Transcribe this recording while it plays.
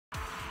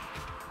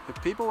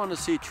If people want to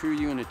see true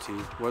unity,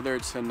 whether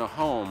it's in the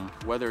home,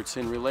 whether it's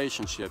in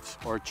relationships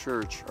or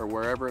church or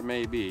wherever it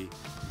may be,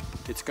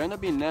 it's going to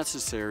be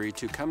necessary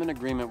to come in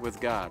agreement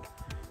with God.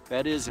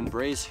 That is,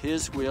 embrace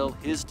His will,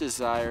 His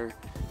desire,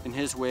 and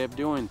His way of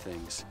doing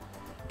things.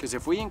 Because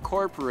if we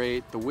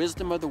incorporate the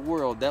wisdom of the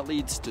world, that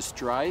leads to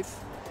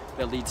strife,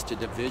 that leads to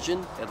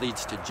division, that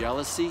leads to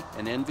jealousy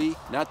and envy,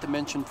 not to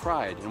mention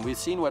pride. And we've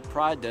seen what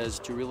pride does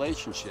to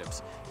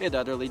relationships. It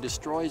utterly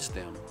destroys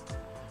them.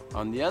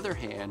 On the other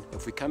hand,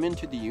 if we come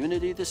into the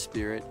unity of the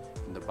Spirit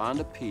and the bond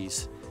of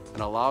peace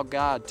and allow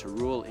God to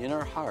rule in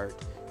our heart,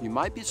 you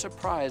might be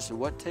surprised at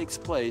what takes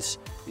place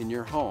in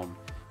your home,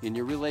 in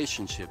your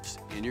relationships,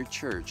 in your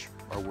church,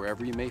 or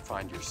wherever you may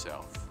find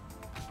yourself.